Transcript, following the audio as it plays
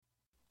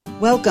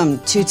Welcome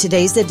to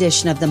today's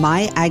edition of the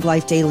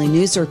MyAgLife Daily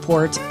News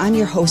Report. I'm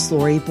your host,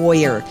 Lori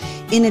Boyer.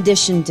 In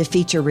addition to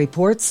feature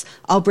reports,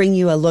 I'll bring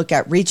you a look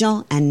at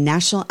regional and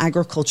national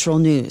agricultural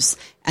news.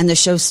 And the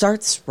show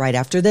starts right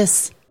after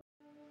this.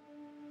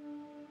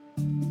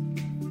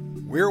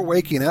 We're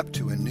waking up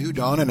to a new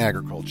dawn in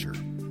agriculture.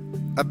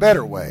 A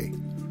better way,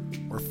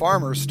 where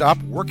farmers stop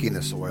working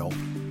the soil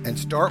and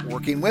start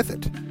working with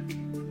it.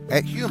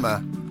 At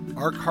Huma,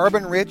 our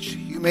carbon-rich,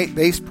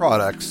 humate-based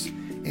products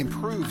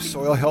improve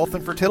soil health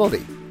and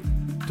fertility,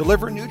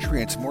 deliver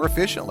nutrients more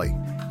efficiently,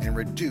 and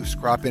reduce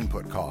crop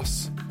input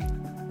costs.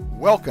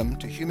 Welcome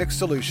to Humic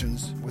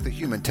Solutions with a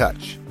human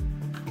touch.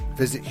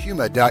 Visit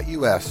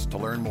huma.us to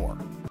learn more.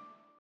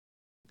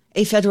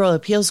 A federal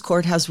appeals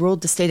court has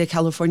ruled the state of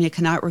California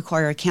cannot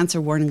require a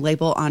cancer warning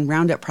label on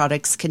Roundup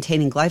products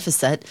containing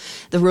glyphosate.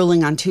 The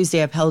ruling on Tuesday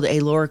upheld a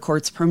lower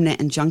court's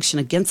permanent injunction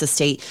against the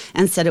state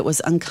and said it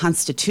was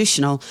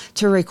unconstitutional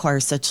to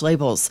require such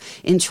labels.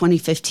 In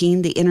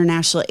 2015, the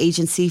International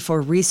Agency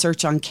for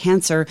Research on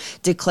Cancer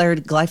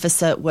declared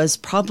glyphosate was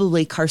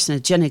probably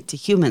carcinogenic to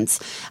humans.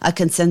 A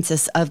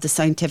consensus of the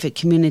scientific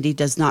community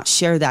does not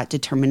share that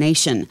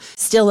determination.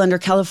 Still, under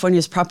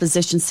California's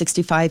Proposition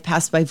 65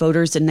 passed by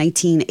voters in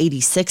 1986,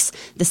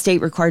 the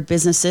state required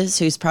businesses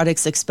whose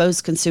products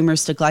expose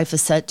consumers to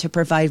glyphosate to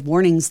provide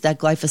warnings that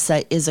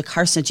glyphosate is a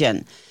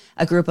carcinogen.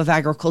 A group of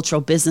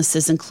agricultural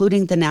businesses,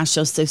 including the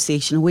National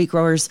Association of Wheat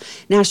Growers,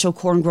 National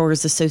Corn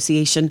Growers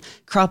Association,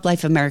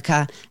 CropLife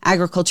America,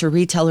 Agriculture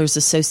Retailers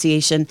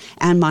Association,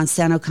 and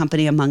Monsanto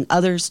Company, among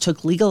others,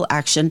 took legal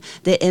action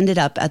that ended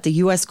up at the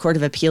U.S. Court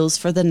of Appeals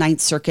for the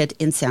Ninth Circuit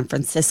in San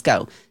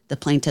Francisco. The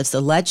plaintiffs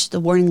alleged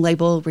the warning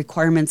label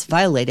requirements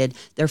violated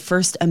their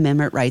First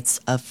Amendment rights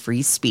of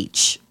free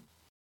speech.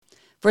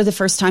 For the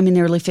first time in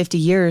nearly 50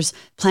 years,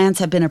 plans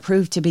have been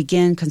approved to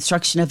begin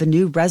construction of a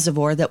new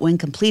reservoir that, when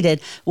completed,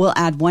 will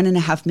add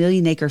 1.5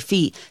 million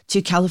acre-feet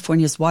to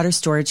California's water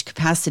storage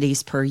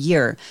capacities per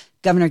year.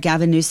 Governor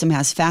Gavin Newsom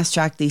has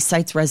fast-tracked the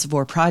Sites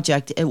Reservoir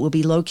project. It will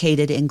be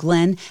located in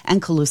Glenn and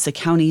Colusa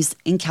counties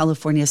in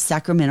California's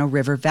Sacramento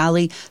River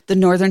Valley, the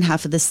northern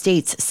half of the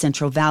state's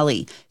Central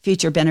Valley.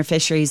 Future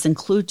beneficiaries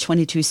include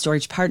 22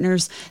 storage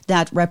partners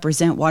that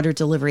represent water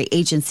delivery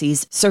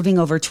agencies serving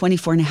over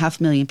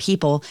 24.5 million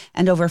people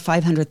and over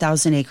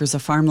 500,000 acres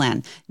of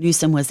farmland.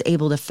 Newsom was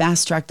able to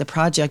fast-track the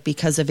project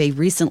because of a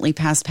recently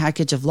passed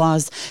package of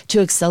laws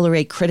to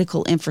accelerate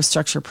critical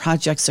infrastructure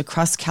projects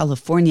across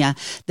California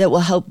that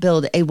will help build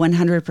a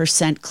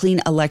 100%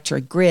 clean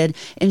electric grid,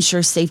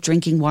 ensure safe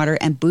drinking water,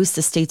 and boost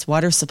the state's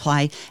water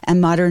supply and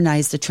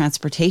modernize the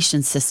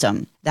transportation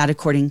system. That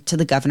according to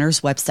the governor's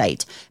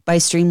website. By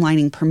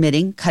streamlining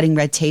permitting, cutting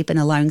red tape, and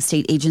allowing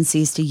state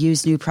agencies to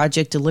use new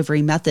project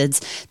delivery methods,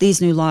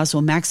 these new laws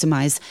will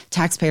maximize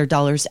taxpayer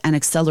dollars and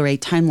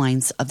accelerate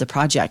timelines of the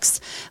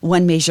projects.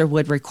 One measure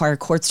would require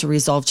courts to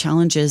resolve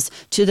challenges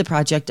to the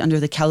project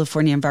under the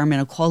California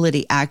Environmental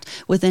Quality Act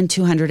within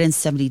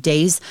 270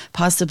 days,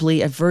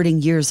 possibly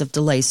averting years of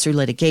delays through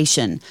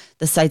litigation.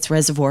 The site's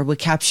reservoir would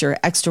capture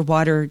extra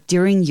water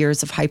during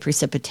years of high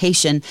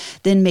precipitation,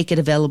 then make it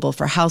available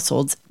for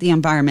households, the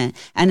environment,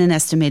 and an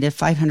estimated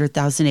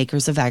 500,000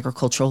 acres of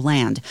agricultural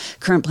land.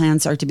 Current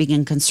plans are to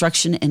begin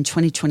construction in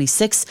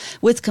 2026,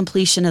 with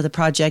completion of the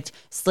project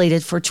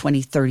slated for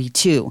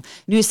 2032.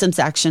 Newsom's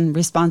action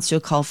responds to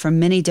a call from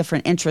many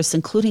different interests,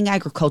 including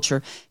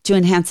agriculture, to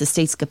enhance the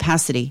state's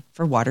capacity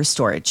for water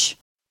storage.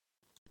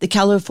 The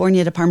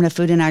California Department of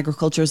Food and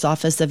Agriculture's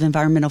Office of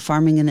Environmental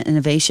Farming and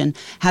Innovation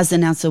has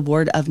announced the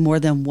award of more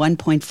than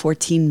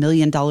 $1.14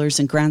 million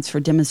in grants for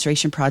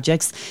demonstration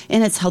projects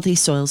in its Healthy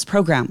Soils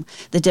program.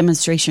 The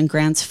demonstration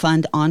grants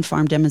fund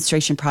on-farm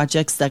demonstration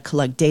projects that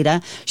collect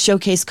data,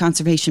 showcase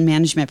conservation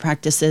management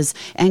practices,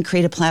 and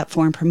create a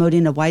platform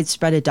promoting a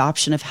widespread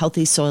adoption of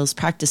healthy soils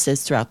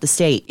practices throughout the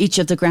state. Each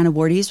of the grant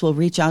awardees will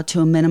reach out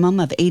to a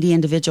minimum of 80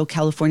 individual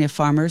California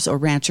farmers or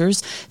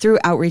ranchers through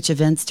outreach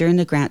events during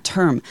the grant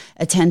term.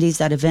 Attendees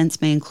at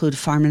events may include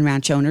farm and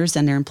ranch owners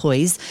and their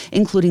employees,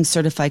 including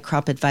certified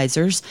crop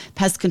advisors,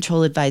 pest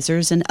control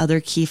advisors, and other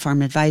key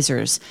farm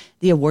advisors.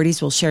 The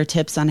awardees will share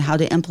tips on how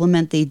to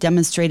implement the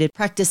demonstrated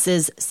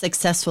practices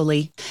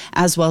successfully,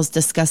 as well as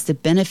discuss the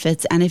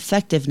benefits and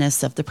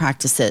effectiveness of the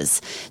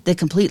practices. The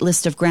complete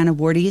list of grant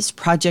awardees,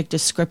 project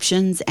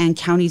descriptions, and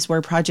counties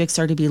where projects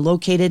are to be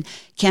located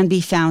can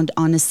be found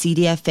on the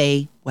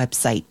CDFA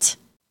website.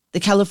 The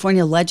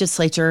California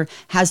legislature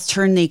has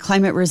turned the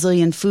Climate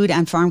Resilient Food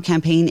and Farm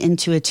Campaign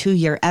into a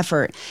 2-year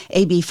effort.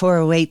 AB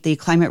 408, the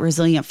Climate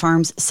Resilient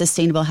Farms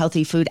Sustainable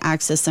Healthy Food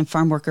Access and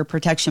Farm Worker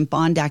Protection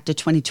Bond Act of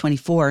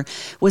 2024,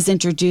 was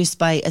introduced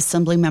by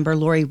Assemblymember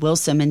Lori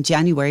Wilson in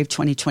January of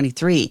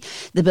 2023.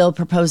 The bill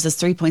proposes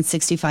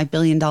 $3.65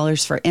 billion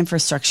for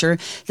infrastructure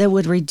that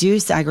would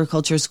reduce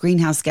agriculture's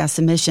greenhouse gas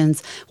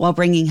emissions while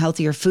bringing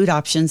healthier food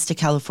options to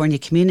California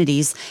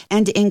communities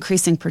and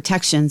increasing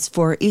protections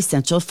for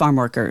essential farm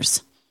workers.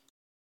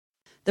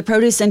 The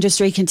produce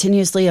industry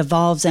continuously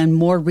evolves, and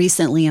more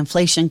recently,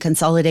 inflation,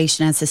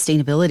 consolidation, and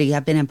sustainability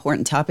have been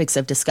important topics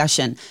of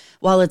discussion.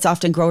 While it's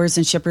often growers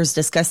and shippers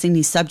discussing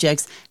these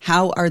subjects,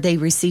 how are they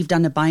received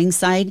on the buying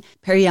side?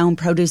 Perrion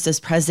Produce's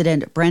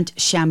president, Brent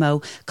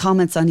Shamo,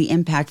 comments on the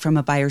impact from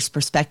a buyer's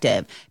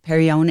perspective.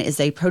 Perrion is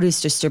a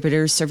produce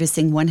distributor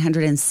servicing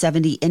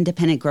 170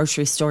 independent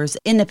grocery stores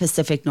in the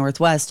Pacific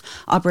Northwest,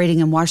 operating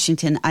in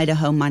Washington,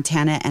 Idaho,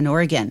 Montana, and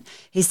Oregon.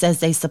 He says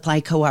they supply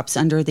co-ops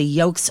under the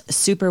Yolks,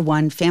 Super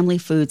One, Family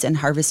Foods, and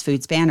Harvest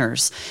Foods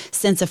banners.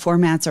 Since the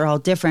formats are all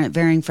different,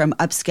 varying from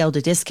upscale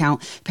to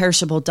discount,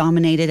 perishable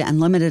dominated,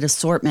 and limited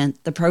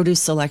assortment, the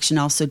produce selection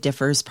also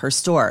differs per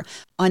store.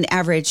 On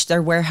average,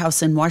 their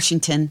warehouse in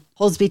Washington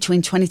holds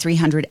between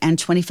 2,300 and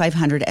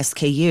 2,500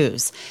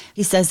 SKUs.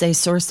 He says they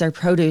source their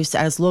produce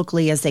as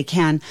locally as they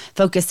can,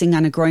 focusing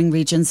on the growing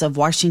regions of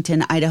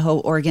Washington, Idaho,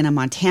 Oregon, and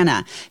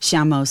Montana.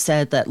 Shamo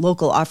said that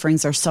local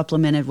offerings are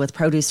supplemented with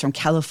produce from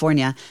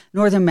California,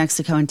 northern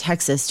Mexico, and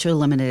Texas to a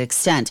limited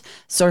extent.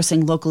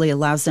 Sourcing locally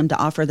allows them to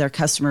offer their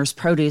customers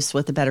produce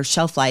with a better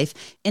shelf life.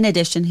 In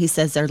addition, he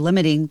says they're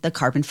limiting the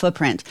carbon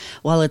footprint.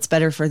 While it's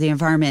better for the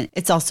environment,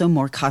 it's also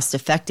more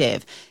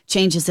cost-effective.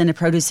 Changes in the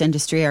produce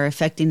industry are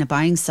affecting the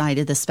buying side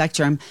of the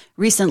spectrum.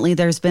 Recently,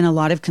 there's been a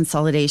lot of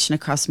consolidation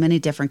across many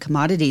different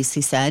commodities,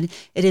 he said.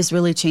 It has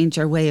really changed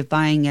our way of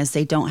buying as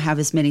they don't have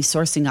as many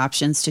sourcing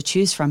options to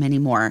choose from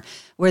anymore.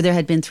 Where there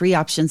had been 3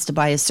 options to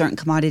buy a certain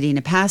commodity in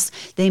the past,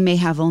 they may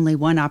have only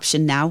 1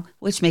 option now,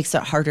 which makes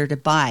it harder to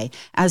buy.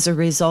 As a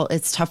result,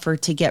 it's tougher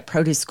to get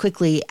produce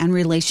quickly, and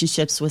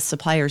relationships with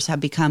suppliers have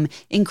become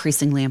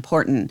increasingly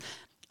important.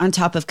 On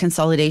top of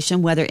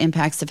consolidation, weather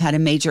impacts have had a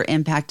major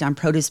impact on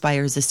produce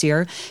buyers this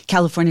year.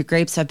 California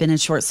grapes have been in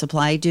short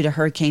supply due to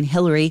Hurricane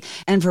Hilary,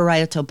 and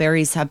varietal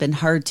berries have been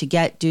hard to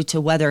get due to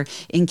weather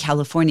in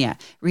California.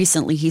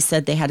 Recently, he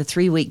said they had a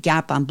 3-week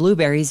gap on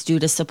blueberries due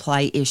to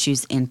supply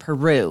issues in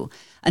Peru.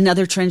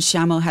 Another trend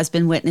Shamo has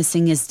been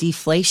witnessing is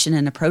deflation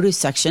in the produce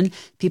section.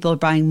 People are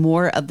buying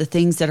more of the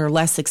things that are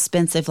less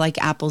expensive,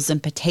 like apples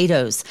and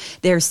potatoes.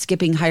 They're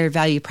skipping higher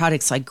value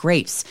products like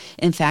grapes.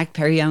 In fact,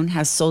 Perrion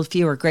has sold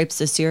fewer grapes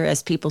this year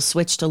as people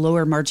switch to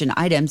lower margin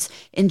items.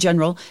 In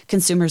general,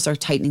 consumers are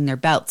tightening their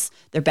belts.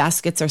 Their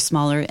baskets are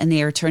smaller and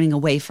they are turning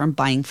away from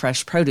buying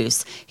fresh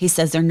produce. He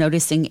says they're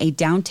noticing a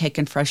downtick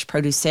in fresh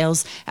produce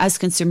sales as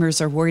consumers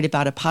are worried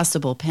about a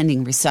possible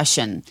pending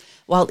recession.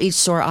 While each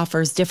store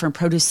offers different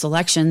produce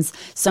selections,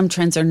 some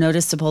trends are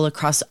noticeable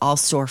across all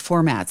store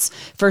formats.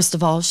 First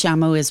of all,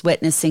 Shamo is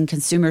witnessing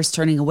consumers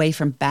turning away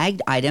from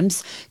bagged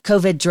items.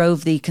 COVID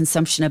drove the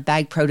consumption of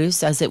bagged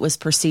produce as it was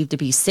perceived to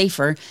be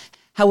safer.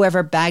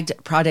 However, bagged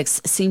products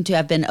seem to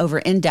have been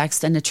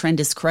over-indexed, and the trend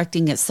is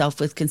correcting itself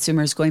with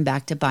consumers going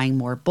back to buying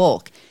more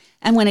bulk.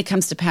 And when it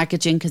comes to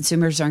packaging,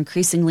 consumers are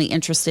increasingly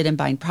interested in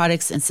buying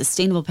products in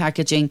sustainable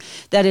packaging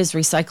that is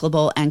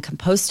recyclable and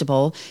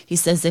compostable. He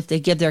says if they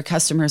give their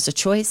customers a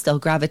choice, they'll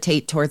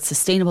gravitate towards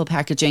sustainable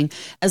packaging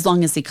as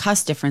long as the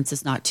cost difference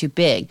is not too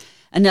big.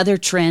 Another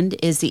trend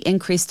is the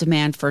increased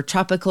demand for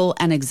tropical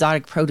and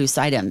exotic produce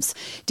items.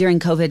 During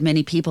COVID,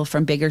 many people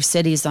from bigger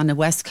cities on the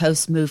West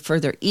Coast moved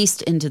further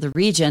east into the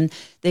region.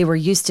 They were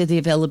used to the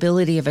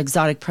availability of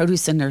exotic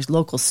produce in their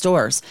local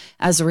stores.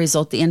 As a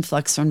result, the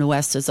influx from the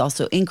West has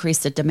also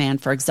increased the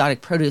demand for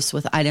exotic produce,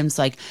 with items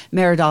like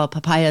Maridol,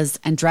 papayas,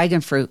 and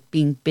dragon fruit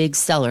being big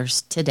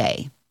sellers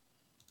today.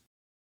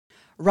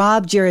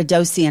 Rob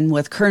Giradosian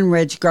with Kern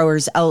Ridge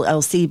Growers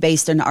LLC,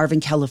 based in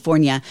Arvin,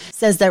 California,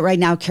 says that right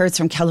now carrots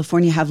from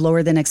California have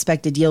lower than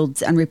expected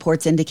yields, and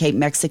reports indicate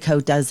Mexico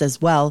does as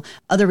well.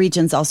 Other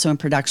regions also in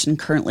production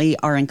currently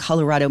are in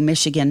Colorado,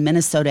 Michigan,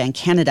 Minnesota, and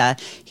Canada.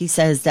 He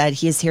says that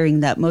he is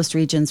hearing that most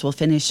regions will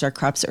finish their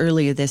crops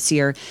earlier this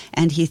year,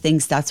 and he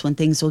thinks that's when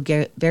things will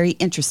get very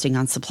interesting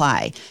on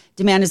supply.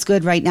 Demand is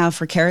good right now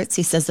for carrots.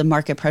 He says the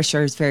market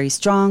pressure is very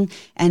strong,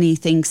 and he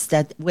thinks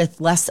that with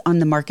less on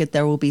the market,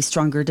 there will be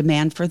stronger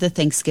demand for the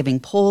Thanksgiving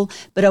pull,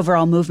 but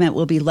overall movement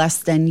will be less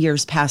than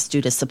years past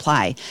due to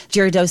supply.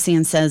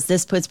 Giradosian says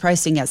this puts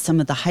pricing at some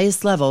of the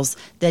highest levels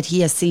that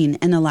he has seen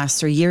in the last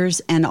 3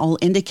 years, and all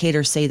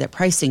indicators say that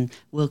pricing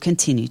will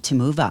continue to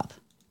move up.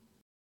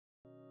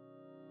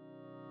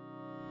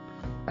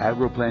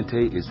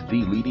 AgroPlante is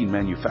the leading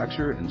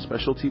manufacturer in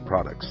specialty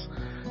products.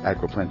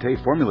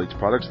 AgroPlante formulates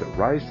products that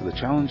rise to the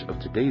challenge of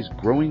today's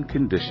growing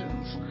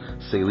conditions.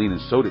 Saline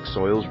and sodic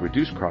soils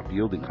reduce crop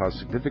yield and cause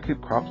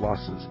significant crop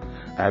losses.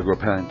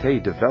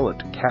 AgroPlante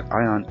developed Cat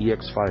Ion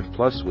EX5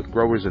 Plus with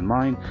growers in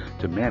mind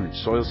to manage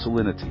soil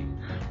salinity.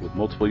 With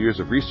multiple years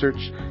of research,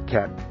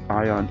 Cat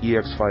Ion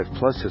EX5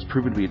 Plus has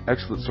proven to be an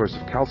excellent source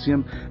of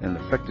calcium and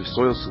an effective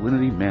soil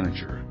salinity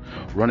manager.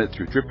 Run it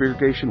through drip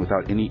irrigation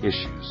without any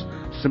issues.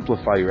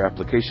 Simplify your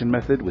application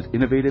method with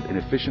innovative and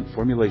efficient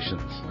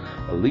formulations.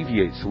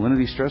 Alleviate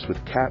salinity stress with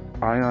Cat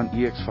Ion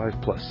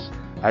EX5 Plus.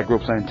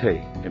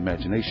 AgroPlante.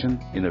 Imagination,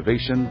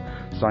 innovation,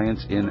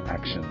 science in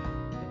action.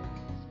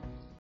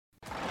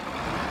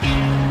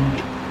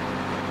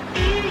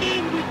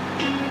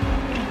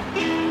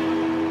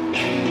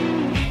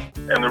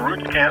 And the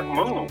roots can't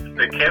move.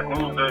 They can't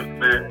move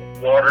the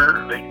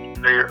water.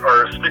 They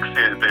are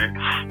asphyxiated.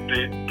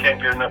 They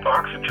can't get enough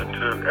oxygen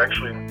to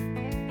actually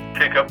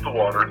take up the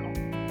water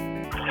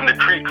and the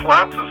tree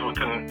collapses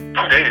within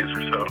 2 days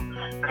or so.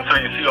 And so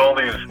you see all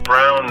these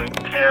brown,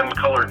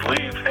 tan-colored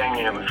leaves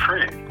hanging in the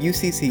tree.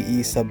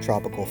 UCCE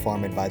Subtropical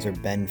Farm Advisor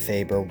Ben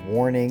Faber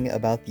warning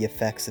about the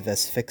effects of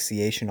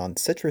asphyxiation on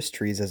citrus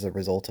trees as a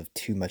result of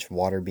too much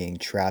water being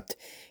trapped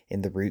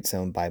in the root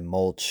zone by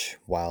mulch.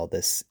 While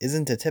this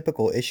isn't a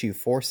typical issue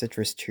for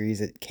citrus trees,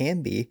 it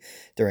can be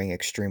during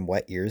extreme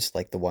wet years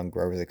like the one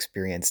growers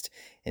experienced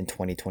in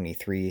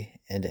 2023,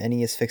 and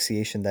any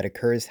asphyxiation that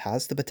occurs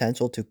has the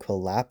potential to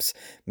collapse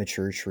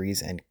mature trees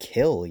and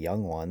kill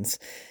young ones.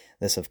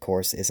 This, of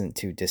course, isn't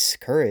to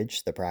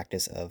discourage the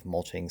practice of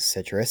mulching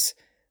citrus,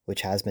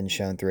 which has been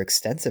shown through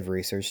extensive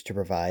research to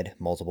provide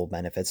multiple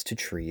benefits to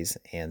trees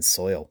and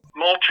soil.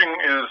 Mulching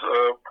is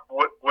a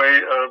way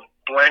of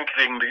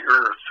blanketing the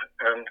earth,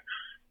 and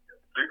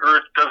the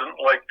earth doesn't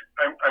like,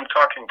 I'm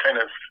talking kind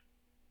of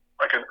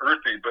like an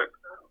earthy, but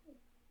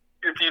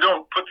if you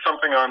don't put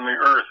something on the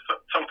earth,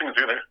 something's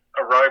going to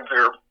arrive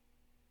there,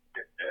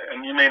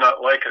 and you may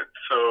not like it.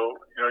 So,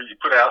 you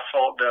put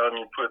asphalt down,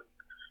 you put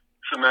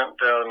cement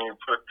down, you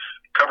put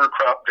cover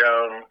crop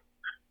down,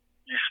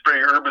 you spray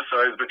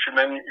herbicides, but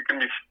then you can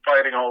be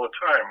fighting all the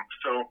time.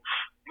 So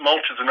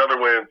mulch is another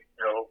way of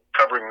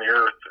covering the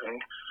earth,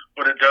 and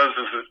what it does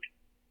is it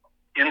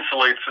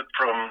insulates it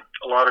from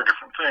a lot of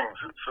different things.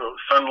 So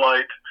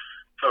sunlight,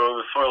 so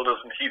the soil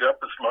doesn't heat up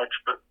as much,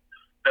 but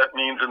that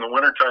means in the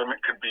wintertime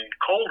it could be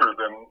colder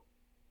than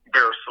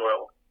bare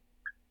soil.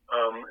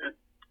 It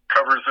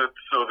covers it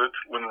so that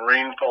when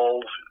rain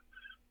falls,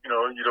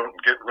 you don't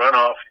get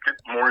runoff, you get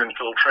more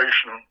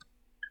infiltration.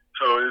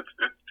 So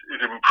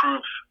it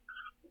improves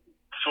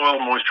soil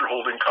moisture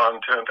holding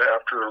content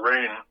after a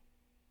rain.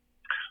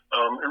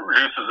 It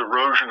reduces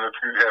erosion if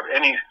you have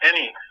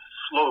any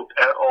slope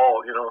at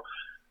all.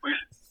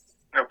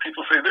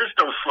 People say there's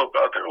no slope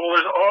out there. Well,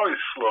 there's always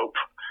slope.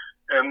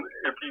 And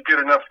if you get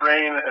enough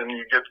rain and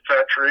you get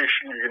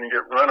saturation, you're going to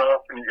get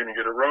runoff and you're going to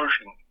get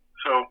erosion.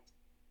 So,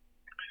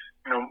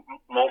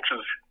 mulch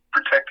is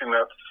protecting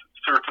that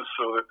surface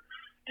so that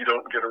you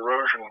don't get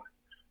erosion.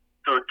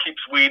 So it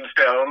keeps weeds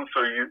down,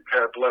 so you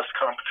have less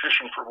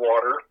competition for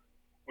water,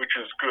 which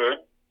is good.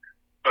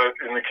 But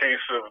in the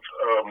case of,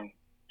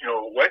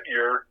 a wet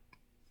year,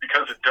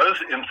 because it does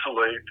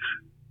insulate,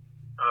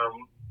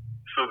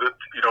 so that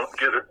you don't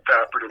get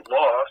evaporative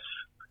loss,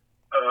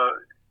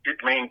 it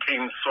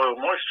maintains soil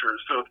moisture.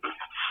 So if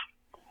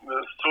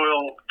the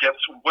soil gets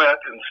wet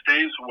and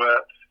stays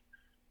wet,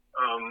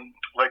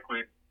 like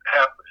we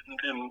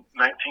happened in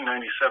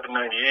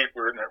 1997-98,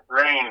 where it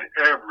rained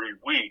every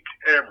week.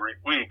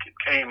 It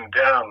came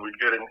down. We'd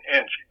get an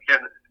inch,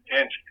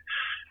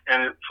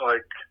 and it's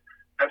like,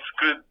 that's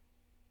good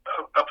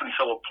up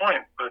until a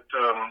point, but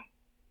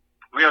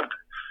we have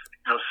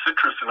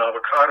citrus and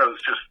avocados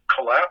just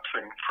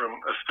collapsing from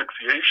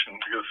asphyxiation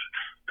because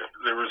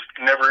there was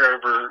never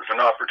ever an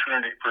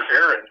opportunity for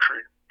air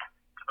entry.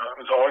 It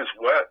was always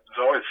wet, it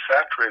was always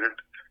saturated,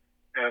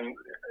 and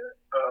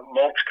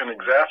mulch can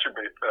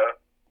exacerbate that.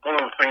 One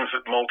of the things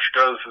that mulch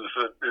does is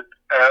that it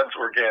adds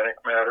organic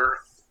matter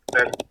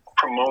that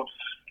promotes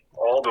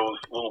all those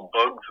little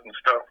bugs and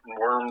stuff and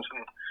worms,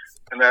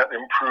 and that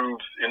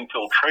improves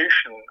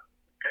infiltration.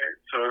 Okay,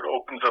 so it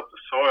opens up the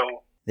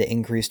soil. The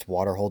increased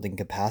water holding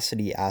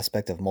capacity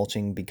aspect of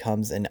mulching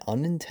becomes an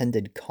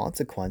unintended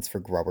consequence for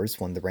growers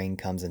when the rain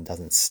comes and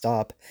doesn't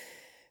stop.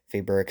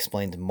 Faber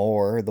explained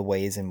more the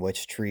ways in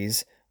which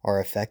trees are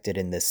affected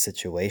in this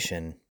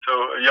situation. So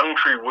a young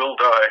tree will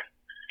die,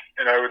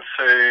 and I would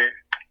say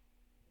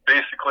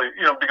basically,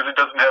 because it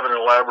doesn't have an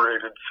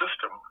elaborated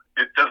system.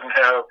 It doesn't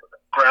have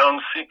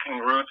ground-seeking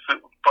roots that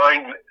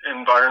find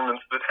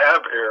environments that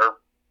have air.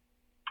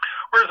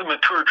 Whereas a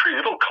mature tree,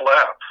 it'll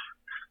collapse,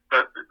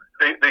 but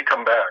they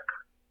come back.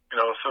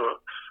 So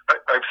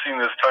I've seen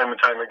this time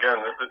and time again.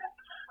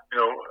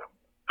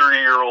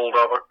 30-year-old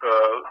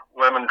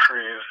lemon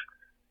trees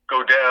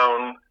go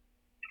down,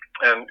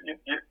 and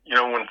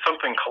when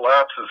something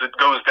collapses, it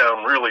goes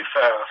down really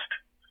fast,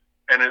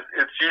 and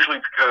it's usually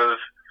because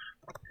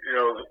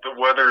the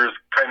weather is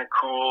kind of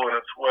cool and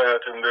it's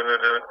wet,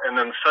 and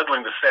then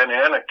suddenly the Santa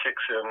Ana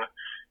kicks in,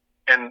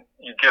 and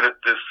you get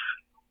this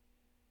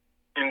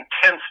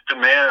intense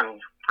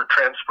demand for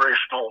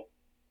transpirational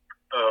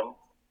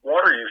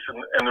water use,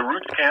 and the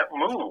roots can't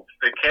move.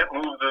 They can't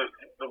move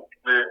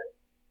the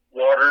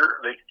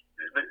water.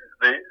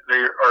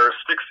 They are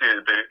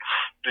asphyxiated.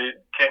 They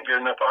can't get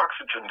enough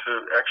oxygen to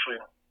actually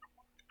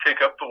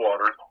take up the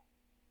water,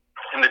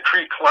 and the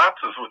tree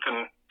collapses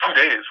within 2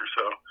 days or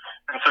so.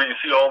 And so you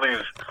see all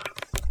these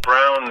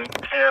brown,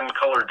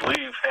 tan-colored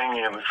leaves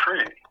hanging in the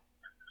tree.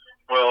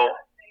 Well,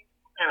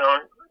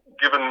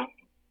 given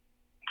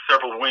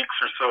several weeks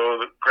or so,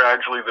 that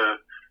gradually the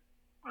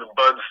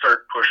buds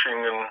start pushing,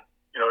 and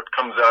it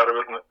comes out of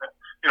it, and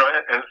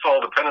it's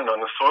all dependent on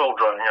the soil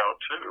drying out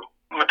too.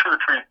 Mature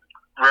trees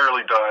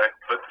rarely die,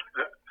 but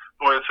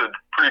boy, it's a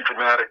pretty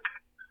dramatic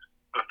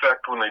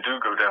effect when they do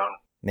go down.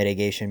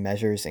 Mitigation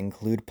measures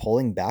include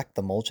pulling back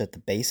the mulch at the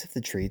base of the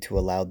tree to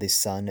allow the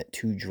sun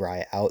to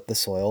dry out the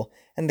soil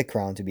and the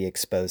crown to be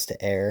exposed to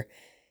air.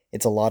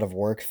 It's a lot of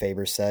work,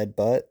 Faber said,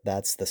 but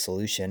that's the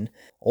solution.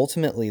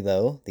 Ultimately,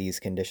 though, these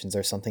conditions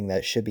are something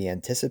that should be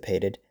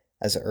anticipated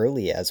as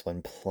early as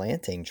when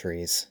planting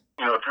trees.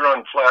 If you're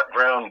on flat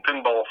ground,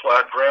 pinball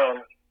flat ground,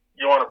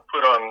 you want to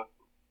put on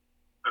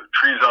the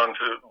trees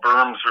onto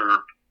berms or,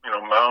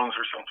 mounds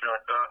or something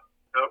like that.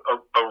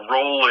 A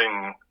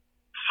rolling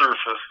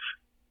surface.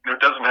 It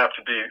doesn't have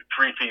to be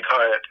 3 feet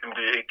high. It can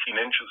be 18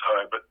 inches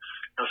high, but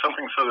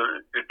something so that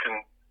it can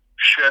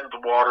shed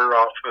the water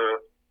off the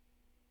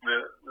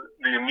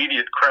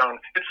immediate crown.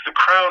 It's the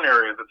crown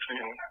area that's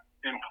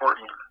the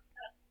important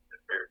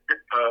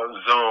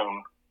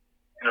zone.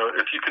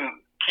 If you can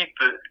keep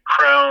the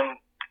crown,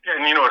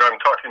 and you know what I'm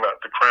talking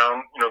about, the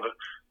crown,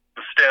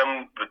 the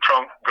stem, the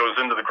trunk goes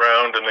into the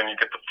ground, and then you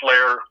get the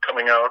flare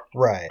coming out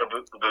right. of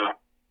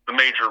the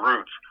major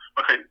roots.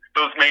 Okay,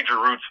 those major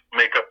roots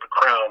make up the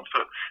crown.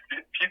 So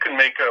if you can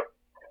make up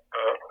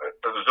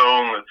a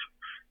zone that's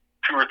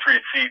 2 or 3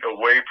 feet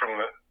away from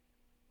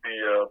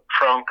the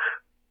trunk,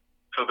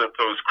 so that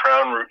those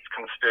crown roots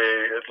can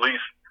stay at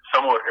least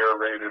somewhat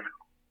aerated,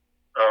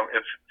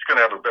 it's going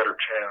to have a better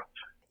chance.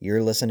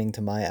 You're listening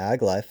to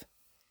MyAgLife.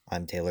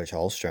 I'm Taylor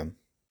Charlstrom.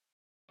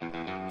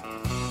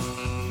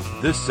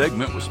 This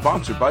segment was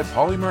sponsored by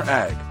Polymer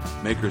Ag,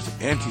 makers of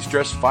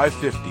Anti-Stress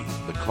 550,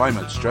 the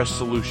climate stress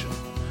solution.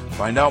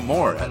 Find out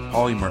more at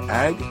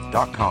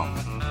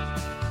polymerag.com.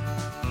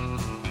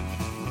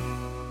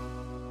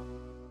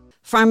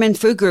 Farm and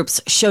food groups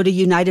showed a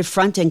united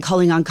front in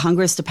calling on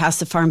Congress to pass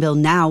the Farm Bill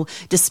now,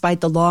 despite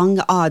the long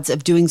odds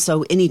of doing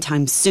so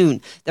anytime soon.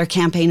 Their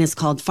campaign is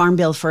called Farm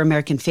Bill for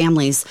American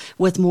Families,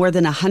 with more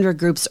than 100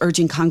 groups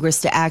urging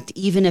Congress to act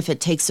even if it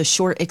takes a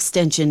short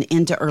extension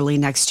into early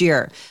next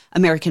year.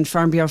 American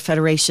Farm Bureau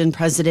Federation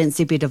President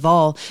Zippy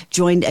Duvall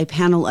joined a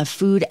panel of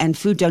food and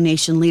food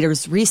donation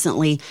leaders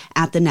recently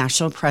at the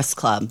National Press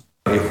Club.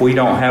 If we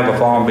don't have a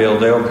farm bill,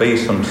 there'll be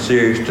some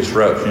serious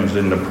disruptions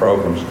in the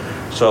programs.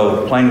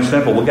 So plain and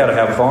simple, we got to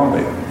have a farm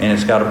bill, and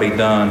it's got to be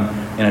done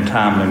in a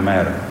timely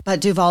manner. But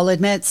Duvall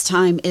admits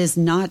time is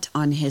not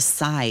on his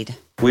side.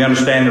 We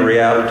understand the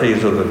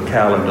realities of the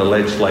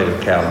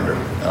legislative calendar,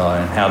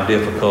 and how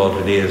difficult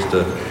it is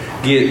to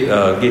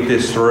get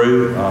this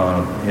through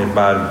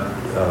by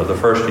the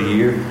first of the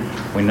year.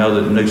 We know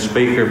that the new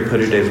speaker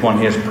put it as one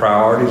of his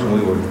priorities, and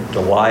we were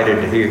delighted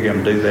to hear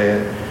him do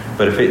that.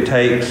 But if it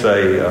takes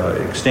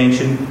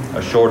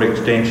a short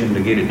extension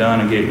to get it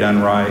done and get it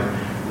done right,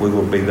 we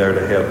will be there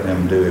to help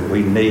them do it.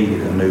 We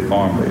need a new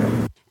farm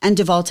bill. And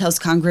Duvall tells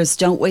Congress,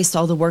 don't waste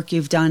all the work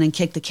you've done and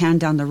kick the can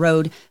down the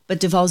road. But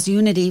Duvall's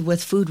unity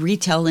with food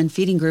retail and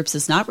feeding groups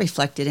is not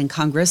reflected in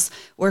Congress,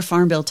 where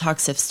farm bill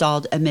talks have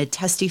stalled amid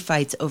testy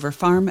fights over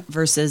farm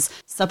versus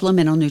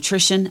supplemental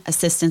nutrition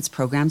assistance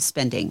program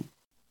spending.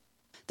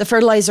 The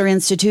Fertilizer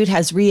Institute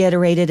has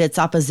reiterated its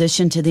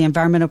opposition to the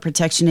Environmental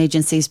Protection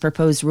Agency's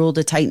proposed rule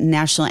to tighten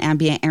national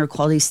ambient air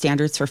quality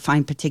standards for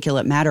fine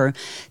particulate matter.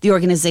 The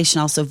organization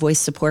also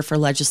voiced support for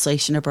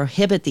legislation to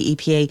prohibit the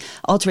EPA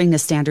altering the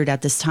standard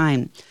at this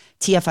time.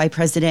 TFI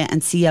President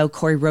and CEO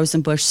Corey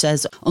Rosenbusch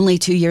says only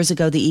 2 years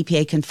ago the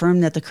EPA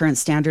confirmed that the current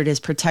standard is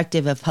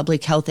protective of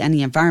public health and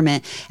the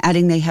environment,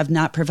 adding they have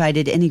not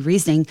provided any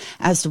reasoning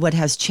as to what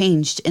has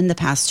changed in the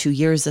past 2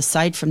 years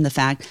aside from the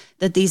fact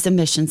that these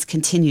emissions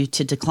continue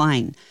to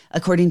decline.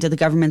 According to the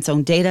government's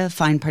own data,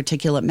 fine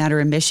particulate matter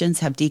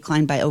emissions have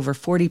declined by over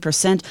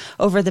 40%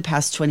 over the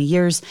past 20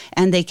 years,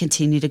 and they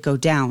continue to go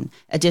down.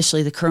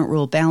 Additionally, the current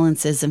rule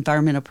balances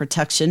environmental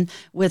protection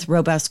with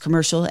robust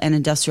commercial and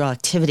industrial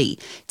activity.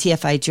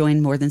 TFI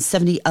joined more than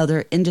 70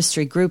 other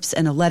industry groups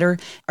in a letter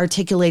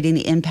articulating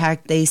the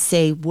impact they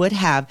say would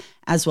have,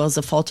 as well as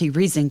a faulty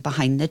reasoning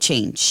behind the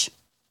change.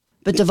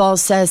 But Duvall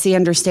says he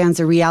understands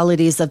the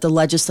realities of the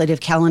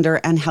legislative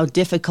calendar and how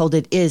difficult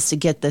it is to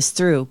get this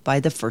through by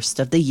the first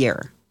of the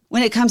year.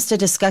 When it comes to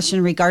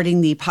discussion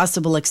regarding the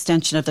possible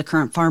extension of the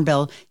current Farm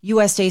Bill,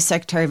 USDA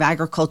Secretary of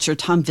Agriculture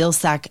Tom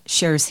Vilsack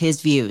shares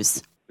his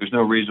views. There's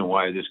no reason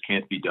why this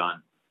can't be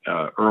done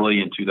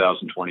early in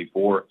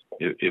 2024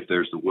 if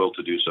there's the will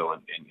to do so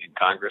in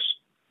Congress.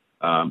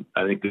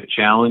 I think the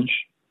challenge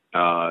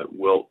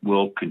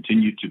will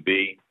continue to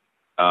be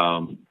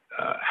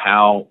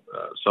how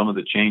some of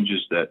the changes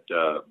that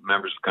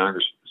members of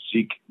Congress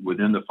seek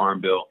within the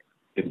Farm Bill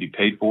can be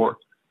paid for.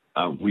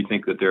 We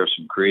think that there are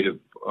some creative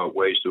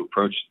ways to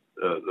approach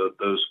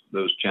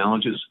those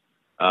challenges,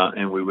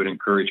 and we would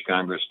encourage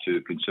Congress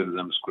to consider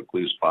them as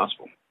quickly as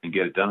possible and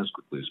get it done as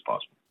quickly as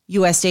possible.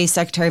 USDA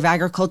Secretary of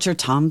Agriculture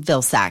Tom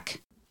Vilsack.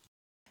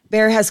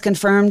 Bayer has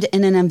confirmed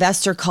in an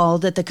investor call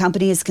that the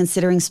company is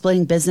considering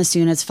splitting business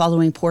units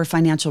following poor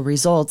financial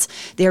results.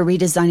 They are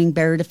redesigning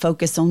Bayer to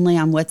focus only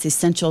on what's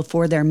essential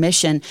for their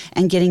mission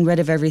and getting rid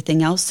of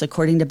everything else,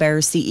 according to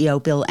Bayer's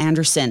CEO Bill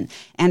Anderson.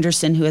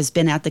 Anderson, who has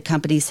been at the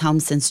company's helm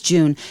since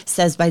June,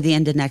 says by the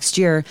end of next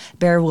year,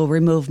 Bayer will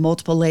remove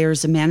multiple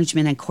layers of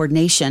management and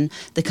coordination.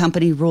 The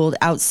company ruled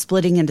out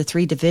splitting into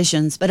 3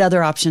 divisions, but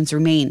other options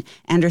remain.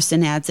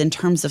 Anderson adds, in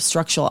terms of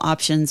structural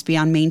options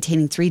beyond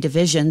maintaining 3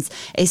 divisions,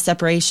 a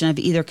separation intersection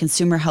of either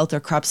consumer health or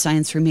crop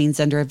science remains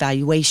under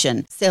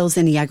evaluation. Sales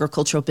in the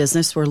agricultural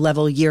business were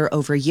level year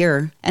over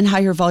year, and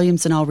higher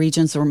volumes in all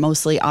regions were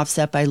mostly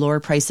offset by lower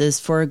prices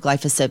for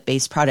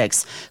glyphosate-based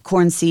products.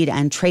 Corn seed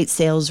and trait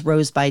sales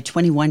rose by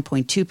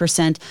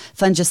 21.2%.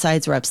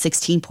 Fungicides were up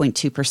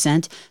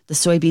 16.2%. The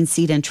soybean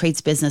seed and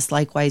traits business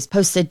likewise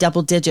posted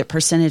double-digit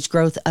percentage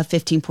growth of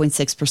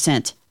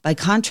 15.6%. By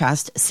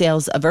contrast,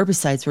 sales of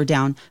herbicides were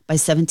down by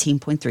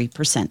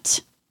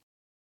 17.3%.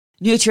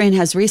 Nutrien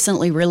has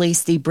recently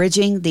released the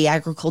Bridging the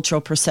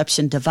Agricultural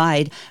Perception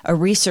Divide, a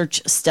research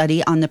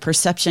study on the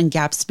perception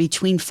gaps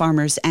between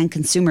farmers and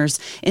consumers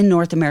in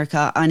North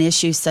America on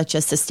issues such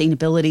as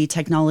sustainability,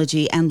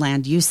 technology, and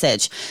land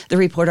usage. The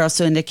report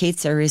also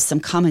indicates there is some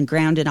common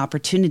ground and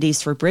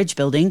opportunities for bridge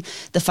building.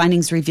 The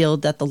findings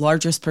revealed that the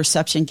largest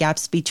perception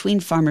gaps between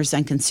farmers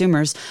and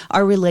consumers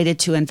are related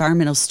to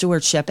environmental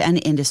stewardship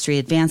and industry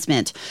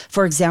advancement.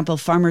 For example,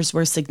 farmers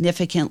were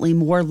significantly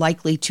more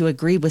likely to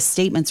agree with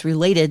statements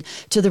related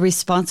to the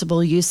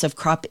responsible use of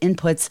crop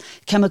inputs,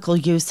 chemical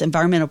use,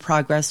 environmental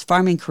progress,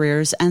 farming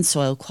careers, and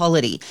soil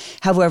quality.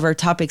 However,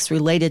 topics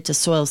related to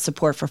soil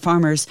support for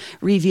farmers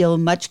reveal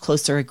much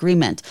closer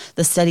agreement.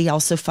 The study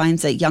also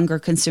finds that younger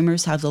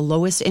consumers have the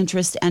lowest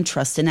interest and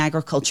trust in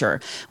agriculture.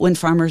 When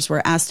farmers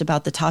were asked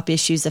about the top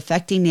issues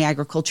affecting the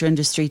agriculture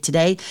industry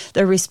today,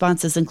 their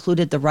responses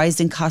included the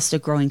rising cost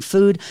of growing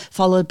food,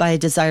 followed by a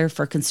desire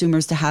for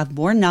consumers to have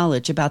more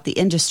knowledge about the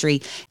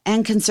industry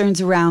and concerns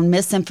around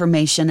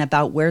misinformation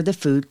about where the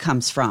food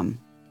comes from.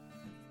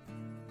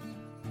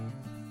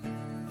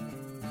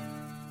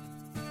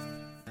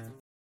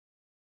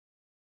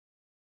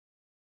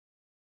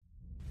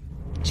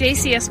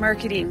 JCS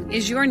Marketing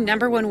is your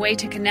 #1 way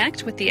to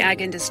connect with the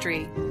ag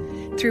industry.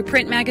 Through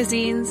print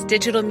magazines,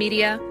 digital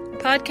media,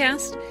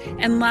 podcast,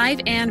 and live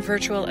and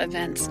virtual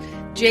events,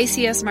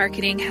 JCS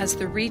Marketing has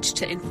the reach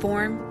to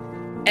inform,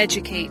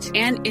 educate,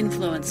 and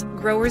influence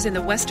growers in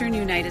the Western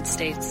United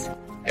States.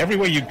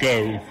 Everywhere you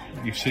go,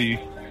 you see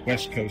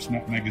West Coast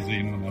Nut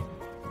Magazine on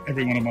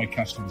every one of my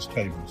customers'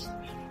 tables.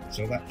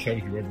 So that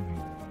tells you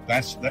everything.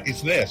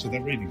 It's there, so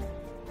they're reading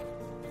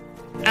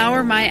it.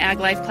 Our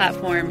MyAgLife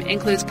platform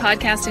includes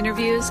podcast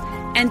interviews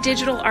and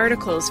digital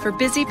articles for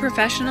busy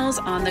professionals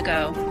on the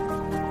go.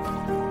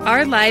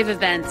 Our live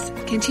events,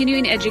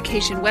 continuing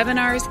education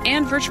webinars,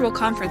 and virtual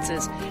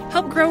conferences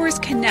help growers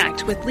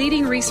connect with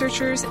leading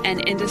researchers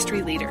and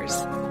industry leaders.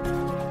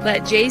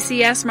 Let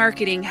JCS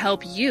Marketing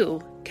help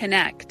you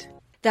connect.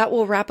 That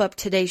will wrap up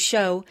today's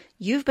show.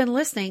 You've been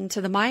listening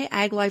to the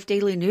MyAgLife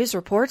Daily News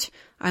Report.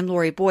 I'm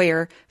Lori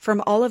Boyer.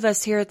 From all of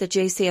us here at the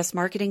JCS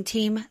Marketing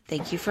team,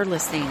 thank you for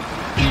listening.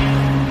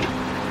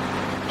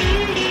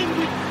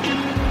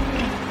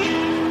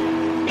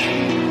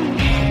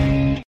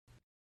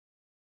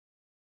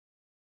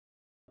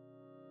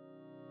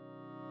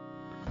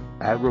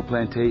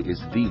 AgroPlante is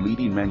the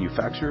leading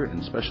manufacturer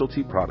in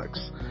specialty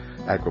products.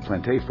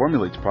 AgroPlante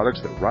formulates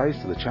products that rise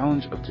to the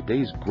challenge of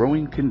today's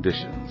growing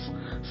conditions.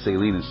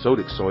 Saline and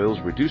sodic soils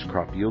reduce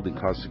crop yield and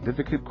cause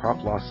significant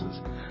crop losses.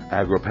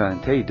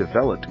 AgroPlante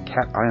developed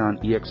Cation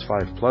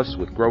EX5 Plus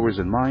with growers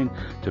in mind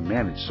to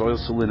manage soil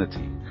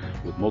salinity.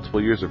 With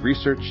multiple years of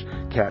research,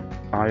 Cation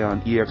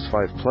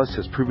EX5 Plus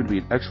has proven to be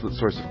an excellent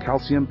source of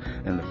calcium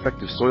and an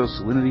effective soil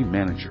salinity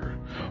manager.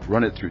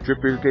 Run it through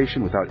drip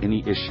irrigation without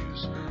any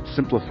issues.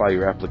 Simplify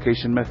your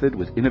application method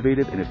with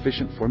innovative and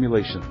efficient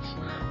formulations.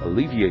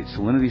 Alleviate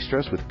salinity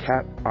stress with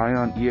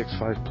Cation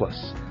EX5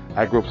 Plus.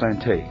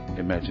 AgroPlante.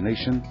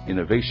 Imagination,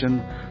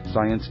 innovation,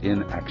 science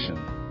in action.